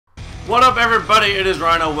What up, everybody? It is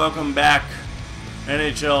Rhino. Welcome back.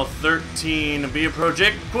 NHL 13. Be a Pro.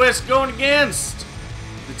 Jakub Qvist going against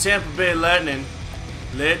the Tampa Bay Lightning.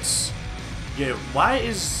 Let's get. Why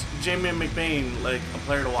is Jamie McBain like a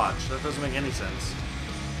player to watch? That doesn't make any sense.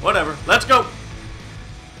 Whatever. Let's go.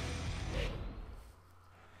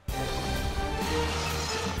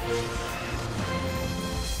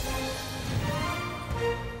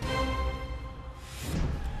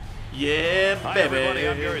 Yeah, baby. Hi, everybody.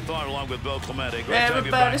 I'm Gary Thorne along with Bill Clemente.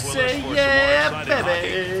 Everybody say yeah,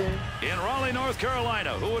 baby. In Raleigh, North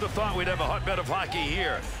Carolina. Who would have thought we'd have a hotbed of hockey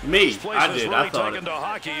here? Me. This place I is did. really I thought taken to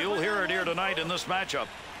hockey. You'll hear it here tonight in this matchup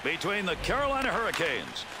between the Carolina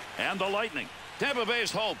Hurricanes and the Lightning. Tampa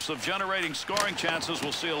Bay's hopes of generating scoring chances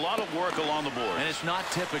will see a lot of work along the board. And it's not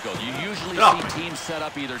typical. You usually see teams set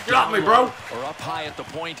up either down me, low bro. or up high at the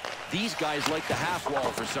point. These guys like the half wall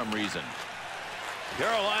for some reason.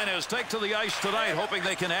 Carolina's take to the ice tonight, hoping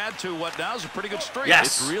they can add to what now is a pretty good streak.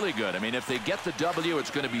 Yes. It's really good. I mean, if they get the W, it's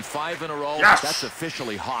going to be 5 in a row. Yes. That's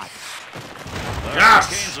officially hot. The Yes.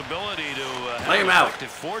 Hurricanes' ability to Lay have him an out. effective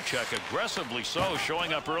forecheck, aggressively so,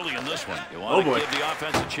 showing up early in this one. You want to give the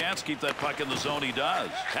offense a chance, keep that puck in the zone. He does.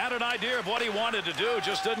 Had an idea of what he wanted to do,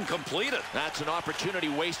 just didn't complete it. That's an opportunity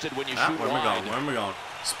wasted when you shoot Where am I wide. going? Where am I going?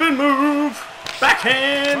 Spin move.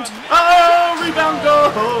 Backhand. Oh, rebound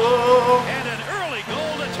goal. And an early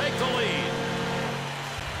goal to take the lead.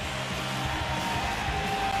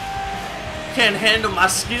 Can't handle my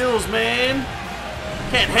skills, man.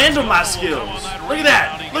 Can't handle my skills. Look at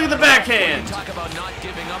that. Look at the backhand. Talk about not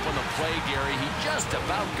giving up on the play, Gary. He just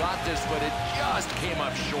about got this, but it just came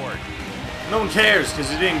up short. No one cares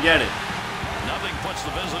because he didn't get it. Nothing puts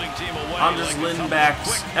the visiting team away. Anders like a couple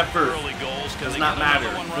Lindback's quick effort early goals. Can does they not get another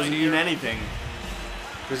matter. one right Doesn't here? mean anything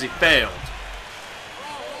because he failed.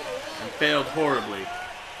 And failed horribly.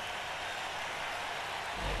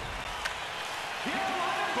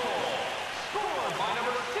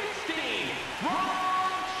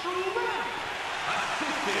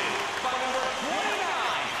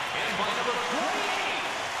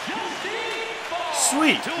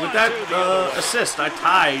 Sweet. With that assist, I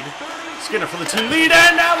tied Skinner for the team lead,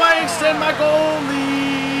 and now I extend my goal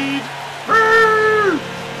lead.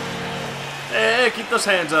 Hey, keep those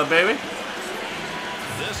hands up, baby.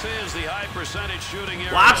 This is the high percentage shooting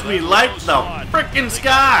area. Watch me light the frickin'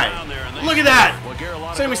 sky. Look at that.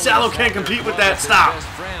 Sammy Salo can't compete with that. Stop.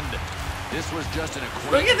 This was just an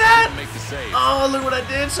Look at that. make the save. Oh, look what I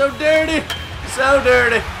did. So dirty. So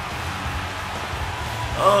dirty.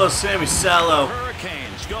 Oh, Sammy Salo.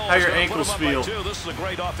 How your ankles feel? This is a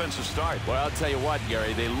great offensive start. Well, I'll tell you what,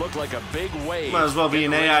 Gary, they look like a big wave. Might as well be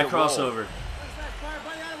an AI crossover.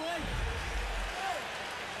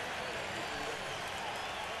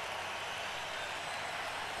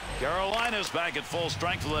 Carolina's back at full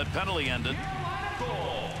strength till that penalty ended.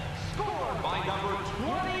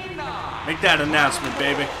 Make that announcement,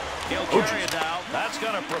 baby. He'll carry it now. That's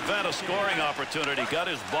going to prevent a scoring opportunity. Got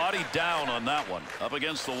his body down on that one. Up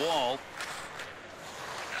against the wall.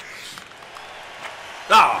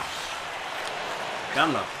 Ah.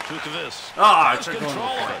 Come on. To Qvist. Ah, I Has tried going control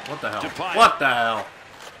for of it. it. What the hell? Dupont. What the hell?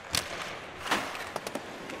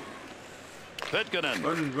 Pitkanen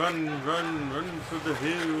Run through the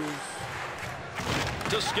hills.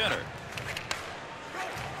 to Skinner.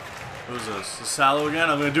 Who's this? The Salo again?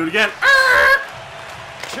 I'm gonna do it again.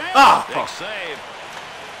 Chance. Ah, Big fuck. save.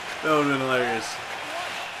 That would've been hilarious.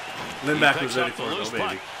 Lindback He was picks ready up the for it, loose oh baby.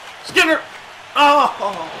 puck. Skinner!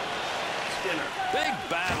 Oh! Skinner. Big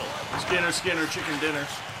battle. Skinner, chicken dinner.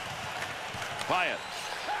 Pyatt.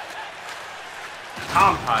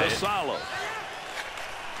 Tom To Pyatt. Salo.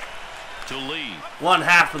 To Lee. One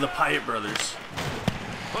half of the Pyatt brothers.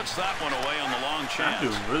 Puts that one away on the long I'm chance.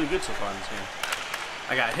 doing really good so far in this game.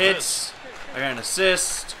 I got hits. I got an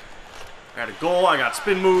assist. I got a goal. I got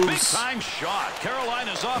spin Big moves. time shot.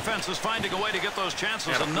 Carolina's offense is finding a way to get those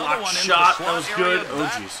chances. Got a Another blocked one into shot. the That was slot good. area. Oh,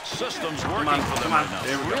 That jeez. system's Come working on, for them come on. right now.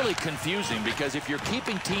 There It's we go. really confusing because if you're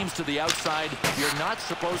keeping teams to the outside, you're not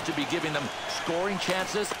supposed to be giving them scoring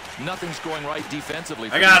chances. Nothing's going right defensively.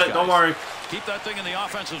 I got it. Don't worry. Keep that thing in the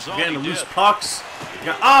offensive zone. Getting the He loose did. pucks.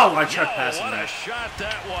 Oh, I tried Yo, passing what a that. shot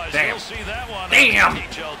that was. Damn. You'll see that one Damn. on the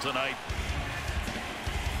NHL tonight.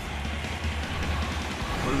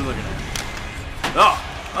 What are we looking at?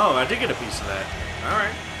 Oh, I did get a piece of that. All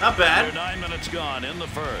right, not They're bad. 9 minutes gone in the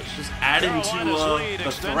first. Just adding to Carolina's lead the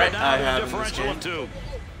extended threat down I to a have in this differential game of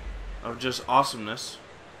 2. of just awesomeness.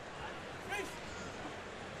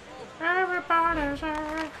 Everybody's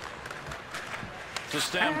alright. To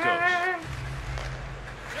Stamkos.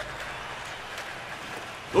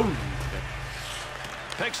 Ooh.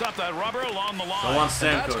 Picks up that rubber along the line. want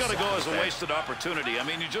And that's Stamkos going to go as a there. wasted opportunity. I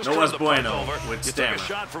mean, you just No turned West the puck Bueno over. with You stamina. took a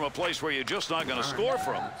shot from a place where you're just not going to score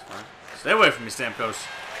from. Stay away from me, Stamkos.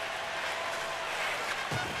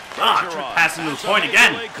 Ah, passing to the point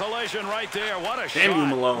again. Collision right there. What a Damn you, shot.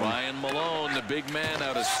 Malone. Ryan Malone, the big man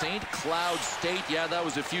out of St. Cloud State. Yeah, that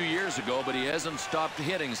was a few years ago, but he hasn't stopped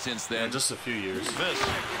hitting since then. Yeah, just a few years. This.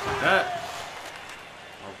 That.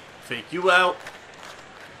 I'll fake you out.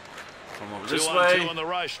 Come over this 2 on way. 2 in the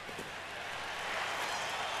rush.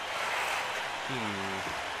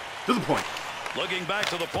 To the point. Looking back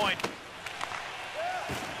to the point.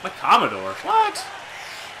 My Commodore. What?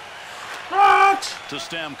 What? To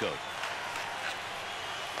Stamkos.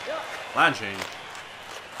 Line change.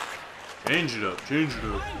 Change it up. Change it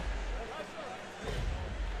up.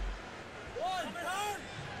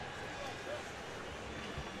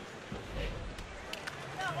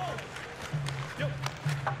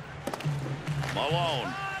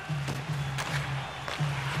 Malone.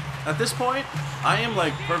 At this point, I am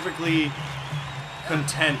like perfectly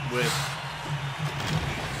content with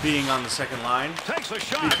being on the second line Takes a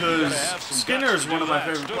shot. because Skinner is one of my that.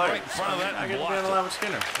 favorite Stood players. right in front of that I and get to be on blocked the it. line with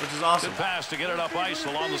Skinner, which is awesome. Good pass to get it up ice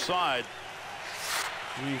along the side.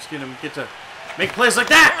 You Skinner get to make plays like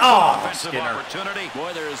that. Oh, Offensive Skinner. opportunity.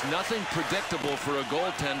 Boy, there is nothing predictable for a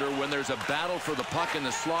goaltender when there's a battle for the puck in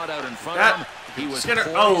the slot out in front of him. He was Skinner.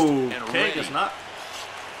 poised Oh, and okay, ready. guess not.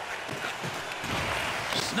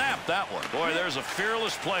 Snap that one. Boy, there's a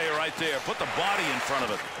fearless play right there. Put the body in front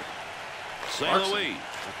of it. St. Clarkson. Louis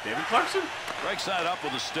David Clarkson. breaks that up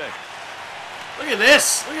with a stick. Look at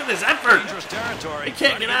this. Look at this effort. Dangerous territory. He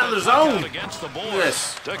can't Trying to get out of the the puck zone. out against the at boards.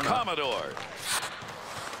 this. To Commodore.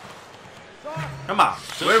 Come on.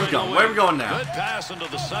 To Where we St. going? Louis. Where we going now? Good pass into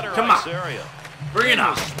the center Come ice on. area. Bring it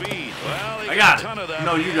up. Speed. Well, he I got got a ton it. of that.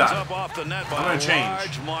 No, He you ends got up it. off the net by I'm gonna a change.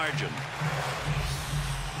 large margin.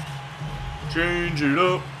 Change it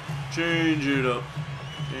up. Change it up.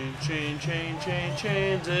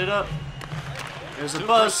 Change it up. There's a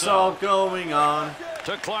buzzsaw going on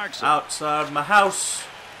To Clarkson. outside my house.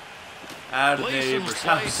 At a Gleason's neighbor's play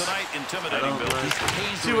house. tonight, I intimidating don't Bill.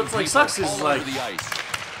 like- See, what's like sucks is like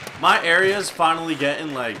my area's finally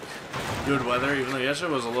getting like good weather, even though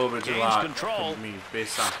yesterday was a little bit too Gains hot control. for me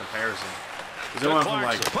based on comparison. Because it To went from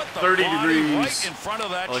like Clarkson. Put the 30 body degrees, right in front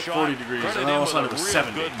of that like shot. 40 degrees, Credit and then all of a him sudden with it was real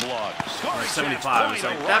 70. good block. Scoring like chance, 75. It's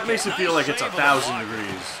point, like a that makes it rocket. feel like Nice it's save of the 1,000 block.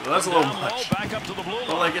 degrees. So that's a little Down low, much. back up to the blue But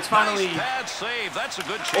line. like it's finally Nice pad save. That's a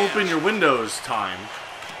good chance. open your windows time,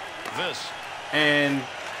 This. and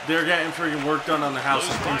they're getting freaking work done on the house.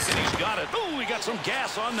 Loose pocket, instantly. he's got it. Ooh, he got some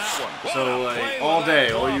gas on that one. What So a like play all with that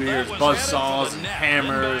day, all you glove. hear That is was buzz headed for saws the and net.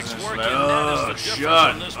 hammers, Lindback's and it's working. like, That is the oh, difference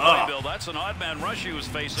shut in this play, up. Bill. That's an odd man rush he was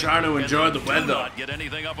facing. Trying to and enjoy they the do weather. not get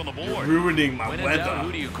anything up on the board. Ruining my When in doubt, who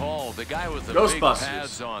weather. do you call? The guy with the big Ghostbusters.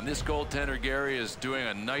 pads on. This goaltender, Gary, is doing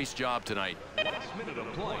a nice job tonight. Last minute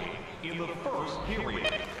of play in the first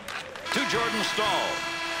period. To Jordan Stahl.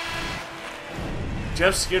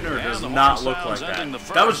 Jeff Skinner And does the not horn look like sounds ending the that.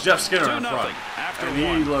 first. That was Jeff Skinner in 2-0 front, after and he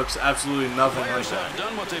one. looks absolutely nothing like Players that. have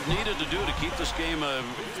done what they've needed to do to keep this game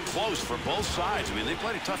close for both sides. I mean, they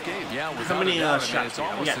played a tough game. Yeah, How without many a doubt. I mean, shots? it's We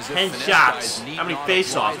almost got as if 10 finesse shots. guys need How many not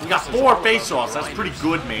face-offs? apply. We got This is 4 all about face-offs. That's pretty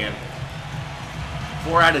good, man.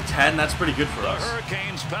 4 out of 10. That's pretty good for The us.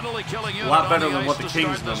 Hurricanes penalty killing A unit lot on better the than ice what the to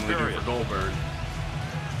Kings start this normally do period. for Goldberg.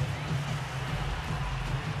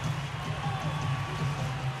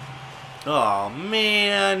 Oh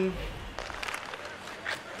man.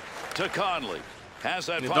 To Conley. Has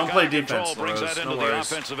that Yeah, puck don't play under control, defense, brings Rose. that No into the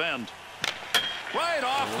worries. offensive end. Right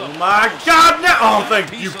off the Oh my God! No! Oh,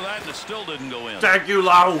 thank piece you. of that that still didn't go in. Thank you,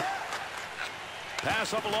 Lau.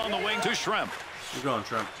 Pass up along the wing to Shrimp. Keep going,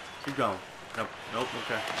 Trump. Keep going. Nope. Nope.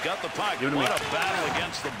 Okay. He's got the puck. Give it to What me. a battle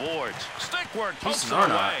against the boards. Stick work, pokes it are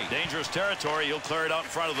not. away. Dangerous territory. He'll clear it out in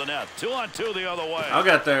front of the net. 2-on-2 the other way. I'll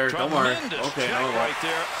get there. Don't worry. Tremendous Okay. check I'll right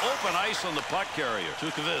there. Open ice on the puck carrier. To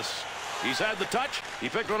Qvist. He's had the touch. He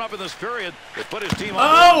picked one up in this period. It put his team on.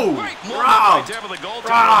 Oh! Great movement Robbed! right there with the goaltender.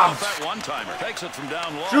 Robbed! Off that one-timer. Takes it from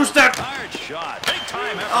down low. True step. Hard shot. Big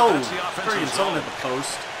time effort. Oh, That's the offensive freaking someone zone. at the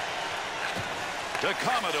post. To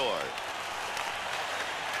Commodore.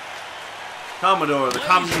 Commodore, the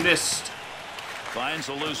communist. Finds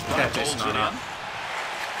a loose puck. Catch Holds this, it in. not.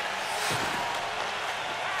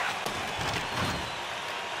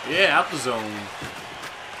 Yeah, out the zone.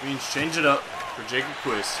 Means change it up for Jakub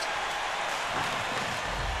Qvist.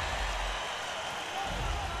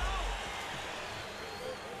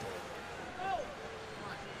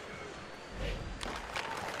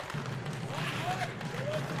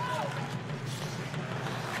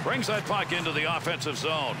 Brings that puck into the offensive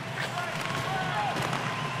zone.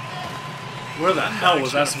 Where the hell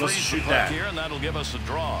was I supposed to shoot that? Here, and that'll give us a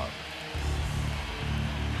draw.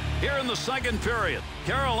 Here in the second period,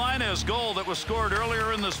 Carolina's goal that was scored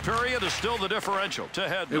earlier in this period is still the differential to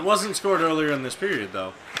Hedman. It wasn't scored earlier in this period,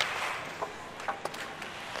 though.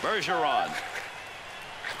 Bergeron.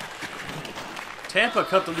 Tampa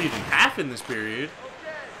cut the lead in half in this period,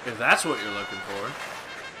 if that's what you're looking for.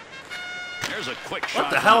 Here's a quick shot.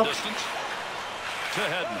 What the hell? Distance to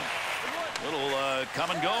Hedman. Little come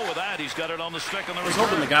and go with that. He's got it on the stick on the return. I was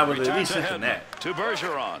hoping the guy would at Return least to hit the Hedman. net. To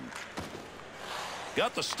Bergeron.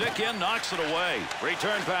 Got the stick in, knocks it away.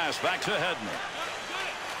 Return pass back to Hedman.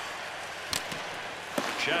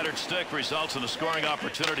 Shattered stick results in a scoring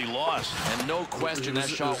opportunity lost. And no question that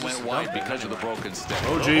shot went wide because of the broken stick.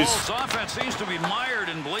 Oh, The jeez. Wolves offense seems to be mired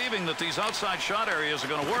in believing that these outside shot areas are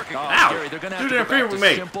going to work again. Ow. Gary, they're going to have Dude, to go interfere back with to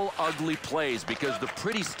me. simple, ugly plays because the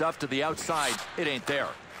pretty stuff to the outside, it ain't there.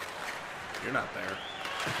 You're not there.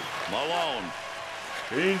 Malone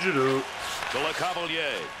Change it up. to Le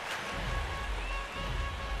Cavalier.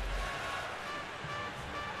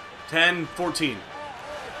 10-14.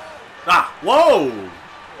 Ah, whoa!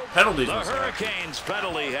 Penalties. The was there. Hurricanes'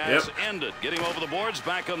 penalty has ended. Getting over the boards,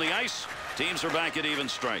 back on the ice. Teams are back at even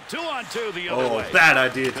strength. 2-on-2 the other way. Oh, bad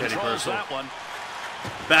idea, Teddy Controls Purcell. that one.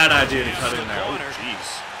 Bad idea to cut in there. Oh, Corner.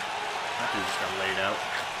 jeez. That dude just got laid out.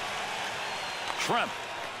 Tremp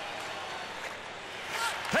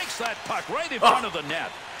takes that puck right in front of the net.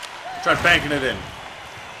 Tried banking it in.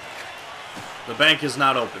 The bank is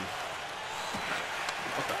not open.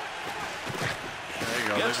 There you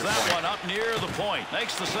go. Gets There's your that point. one up near the point.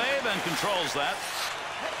 Makes the save and controls that.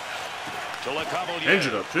 To Le Cavalier. Change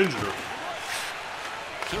it up. Change it up.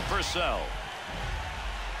 To Purcell.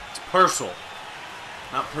 It's Purcell,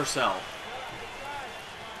 not Purcell.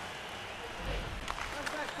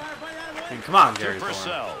 I mean, come on, To Gary Thorne.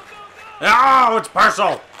 Purcell. Oh, it's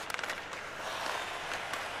Purcell.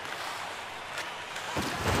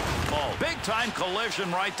 Oh, big time collision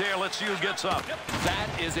right there. Let's see who gets up. That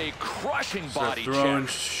is a crushing body Throwing check.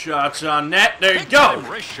 shots on net. There you Big go. time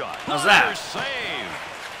wrist shot. How's that? Blocker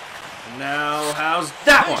save. Now, how's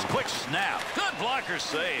that Nice one? quick snap. Good blocker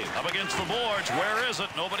save. Up against the boards. Where is it?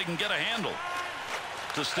 Nobody can get a handle.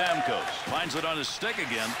 To Stamkos. Finds it on his stick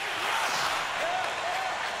again.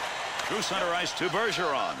 Through center ice to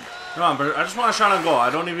Bergeron. Come on, Bert. I just want a shot on goal. I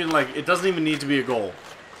don't even like. It doesn't even need to be a goal.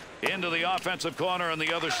 Into the offensive corner on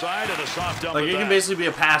the other side and a soft dump. Like at it can that. basically be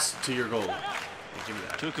a pass to your goal. Give me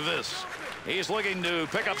that. To Qvist. He's looking to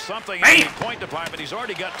pick up something Hey! in the point department. He's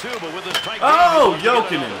already got two, but with his tight Oh, game, he wants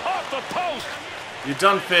to get Jokinen. another. Off the post. You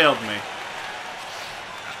done failed me.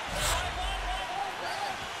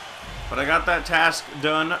 But I got that task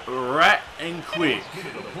done right and quick. Into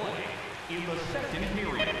the play in the second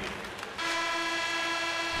period.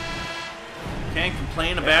 Can't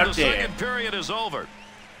complain And about the that. second period is over.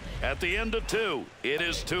 At the end of two, it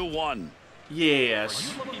is 2-1.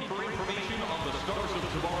 Yes. Looking for information on the stars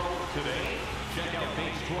of tomorrow today? Check out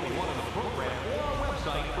page 21 of the program or our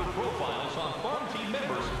website for profiles on farm team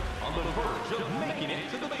members on the verge of making it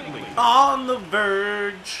to the big league. On the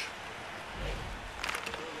verge.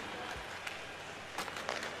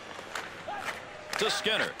 To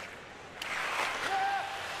Skinner.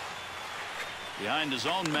 Behind his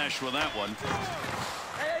own mesh with that one.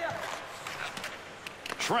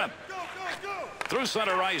 Tremp. Through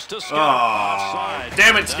center ice to Skinner. Oh, Offside.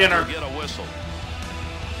 damn it, That Skinner. will get a whistle.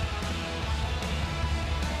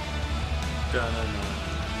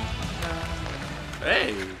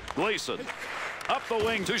 Hey. Gleason. Up the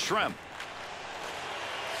wing to Tremp.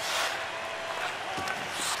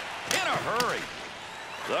 In a hurry.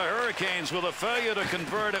 The Hurricanes with a failure to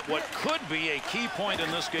convert at what could be a key point in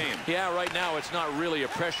this game. Yeah, right now it's not really a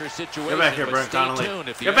pressure situation. Get back here, but Brent stay Connolly. tuned.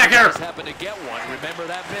 If the Get back here. Islanders happen to get one, remember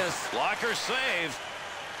that miss. Blocker save.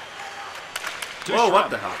 To Whoa, what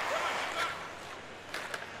Tremp. the hell?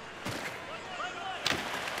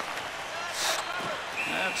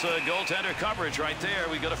 That's a goaltender coverage right there.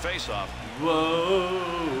 We got a face-off. Whoa.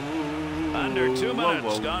 Under 2 Whoa,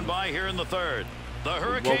 minutes whoa. gone by here in the third. The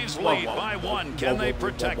Hurricanes lead by one. Can they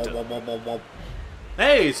protect it?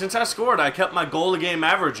 Hey, since I scored, I kept my goal a game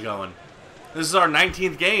average going. This is our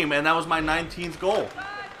 19th game, and that was my 19th goal.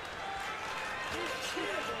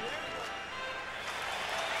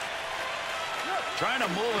 Trying to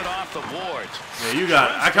move it off the boards. Yeah, you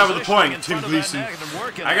got it. I covered the point, Tim Gleason.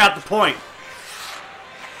 I got the point.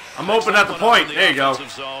 I'm open at the point. There you go.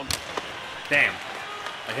 Zone. Damn.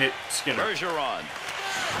 I hit Skinner. Bergeron.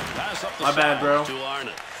 Pass up the My bad, side bro. To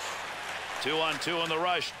Arnott. 2-on-2 on the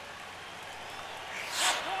rush.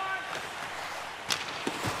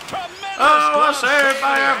 Tremendous Oh, a save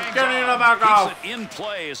by Evgeny Nabokov. Keeps it in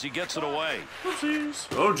play as he gets it away. Oopsies.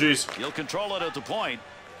 Oh, jeez. He'll control it at the point.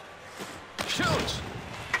 Shoots.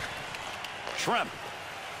 Shrimp.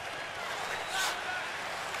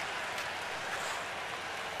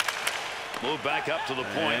 Move back up to the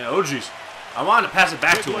point. And, oh, jeez. I wanted to pass it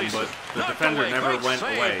back to him, but the defender never went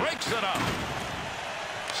away. Breaks it up.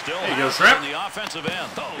 Still there you go, Shrimp. on the offensive end.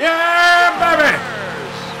 Oh. Yeah, baby!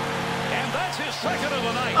 And that's his second of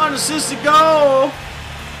the night. Unassisted goal.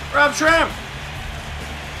 Rob Shrimp.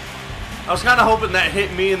 I was kind of hoping that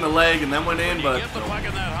hit me in the leg and then went in, but get the puck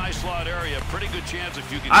in that high slot area, pretty good chance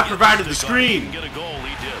if you can. I provided the screen. Get a goal,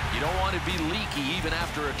 he did. You don't want to be leaky even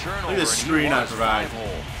after a turnover. Look at the screen I provide.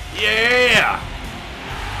 5-hole. Yeah.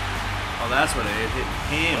 Oh, that's what it hit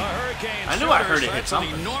him. The Hurricanes I knew I heard it hit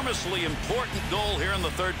something. An enormously important goal here in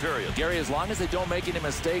the third period. Gary, as long as they don't make any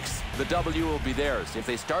mistakes, the W will be theirs. If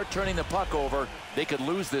they start turning the puck over, they could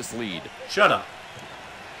lose this lead. Shut up.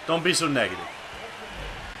 Don't be so negative.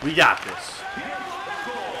 We got this.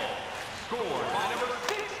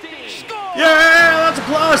 Yeah, that's a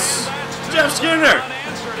plus. Jeff Skinner.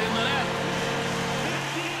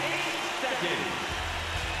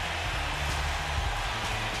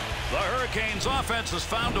 The Hurricanes offense has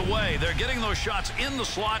found a way. They're getting those shots in the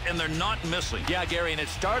slot, and they're not missing. Yeah, Gary, and it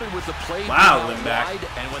started with the play wow, wide,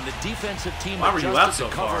 and when the defensive team adjusted to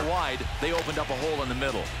so cover far? wide, they opened up a hole in the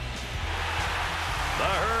middle. The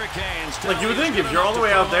Hurricanes. Like you would think, if you're all the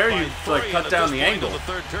way out there, you'd like cut down the angle. The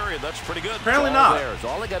third period, that's pretty good. Apparently not. Theirs.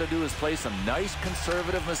 All they got to do is play some nice,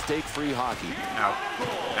 conservative, mistake-free hockey. Ow.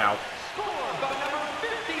 Ow.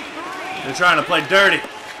 They're trying to play dirty.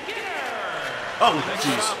 Oh,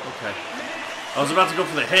 jeez. Okay. I was about to go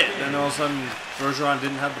for the hit, then all of a sudden, Bergeron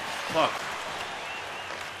didn't have the puck.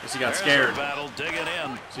 Guess he got scared. Battle digging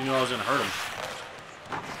in. So you knew I was going to hurt him.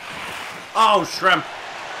 Oh, Shrimp.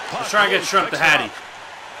 Let's try and get Shrimp to Hattie.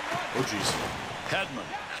 Oh, jeez. Hedman.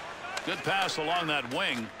 Good pass along that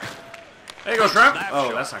wing. There you go, Shrimp. Snap Oh,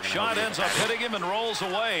 shot. that's not going to Shot ends up hitting him and rolls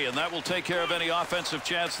away, and that will take care of any offensive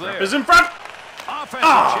chance there. Shrimp is in front. Offensive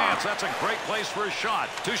chance. That's a great place for a shot.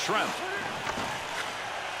 To Shrimp.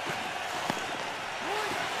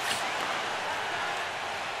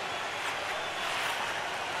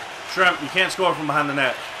 Shrimp, you can't score from behind the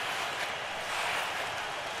net.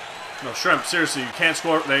 No, Shrimp, seriously, you can't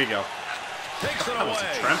score. There you go. Takes it away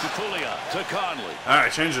to Pulia, to Conley. All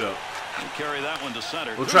right, change it up. And carry that one to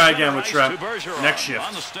center. We'll try again with Shrimp. Next shift.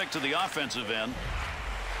 On the stick to the offensive end.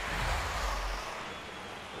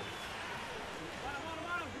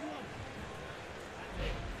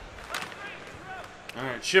 All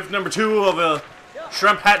right, shift number 2 of a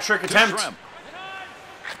Shrimp hat trick attempt. Shrimp.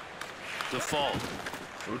 Default.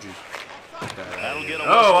 Oh, geez. That'll get a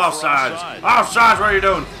offsides. Offsides, what are you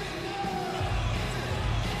doing?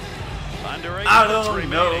 Under 8 I minutes don't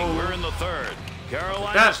remaining. know. We're in the third.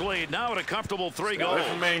 Carolina's lead now at a comfortable 3 goals. Away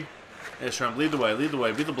from me. Yeah, Shrimp, lead the way, lead the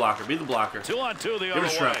way. Be the blocker, be the blocker. 2-on-2 the Give other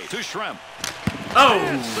it Shrimp. way. To Shrimp. Oh!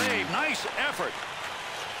 Bad save. Nice effort.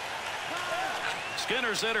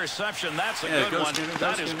 Skinner's interception. That's a good one. Skinner,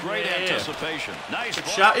 that is Skinner. great Yeah. anticipation. Nice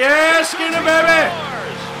Shot. Yeah, Skinner, baby!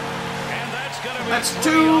 And that's going to be That's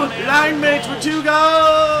 2 line mates with 2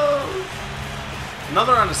 goals!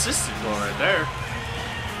 Another unassisted goal right there.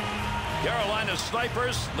 Carolina's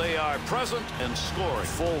snipers, they are present and scoring.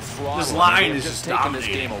 Full throttle. This line They've is just taking this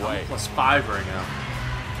dominating. game away. I'm +5 right now.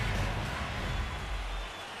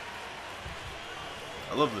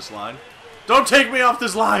 I love this line. Don't take me off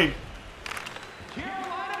this line!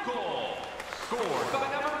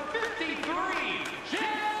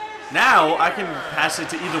 Now I can pass it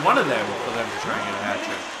to either one of them for them to try and get a hat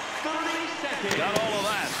trick. Got all of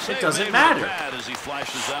that. Save doesn't made matter. with the pad as he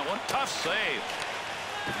flashes that one. Tough save.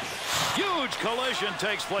 Huge collision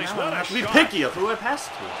takes place. Now What I a have to be shot. picky of who I pass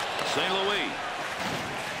it to. St. Louis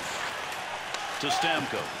to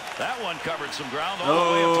Stamkos. That one covered some ground all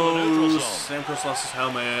the way up to the neutral zone. Stamkos lost his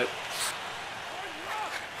helmet.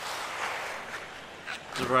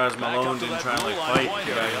 Surprised Back up Malone to didn't that try and blue like line fight. point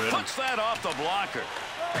The guy area. who Puts that off the blocker.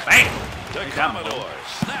 Bang! To Like that, Commodore. Malone.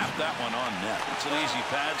 Snap that one on net. It's an easy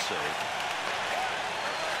pad save.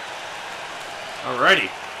 Alrighty.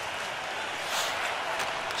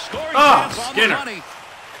 Scoring Oh, chance on Skinner. the money.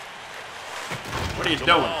 What are you To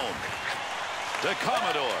doing? Malone. To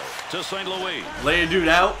Commodore. To St. Louis. Lay a dude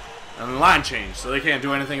out and the line change so they can't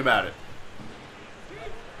do anything about it.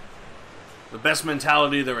 The best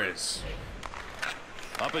mentality there is.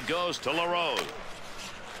 Up it goes to LaRose.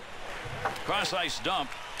 Cross ice dump.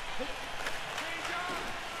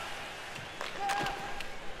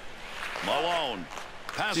 Malone.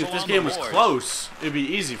 Pass See, if this along game the was boards. close, it'd be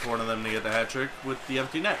easy for one of them to get the hat trick with the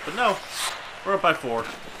empty net. But no, We're up by 4.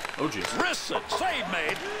 Oh, jeez. Wrists it. Save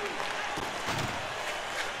made.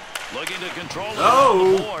 Looking to control it Oh.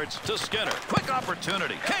 on the boards to Skinner. Quick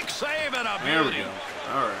opportunity. Kick save and a There we beauty. go.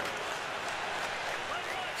 All right.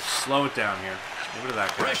 Slow it down here. Give it to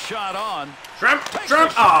that guy. Wrist shot on. Shrimp! Takes Shrimp!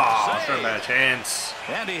 the shot. Oh, Save. Shrimp had a chance.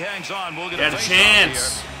 And he hangs on. We'll get He had a face-off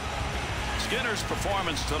chance. here. Skinner's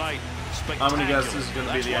performance tonight, I'm spectacular. going to guess this is going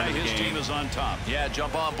to be That's the why end of the his game. team is on top. Yeah,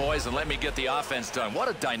 jump on, boys, and let me get the offense done. What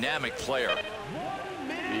a dynamic player.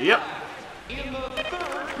 Yep. In the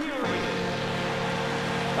third period.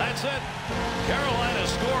 That's it. Carolina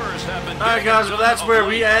scorers have been. All right, guys. Well, that's where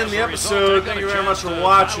we end the episode. Thank you very much for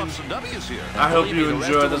watching. I hope you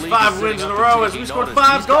enjoyed. There's 5 wins in a row as we scored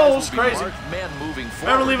 5 goals. Crazy.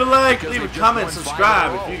 Remember, leave a like, leave a comment,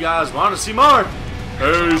 subscribe if you guys want to see more.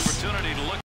 Peace.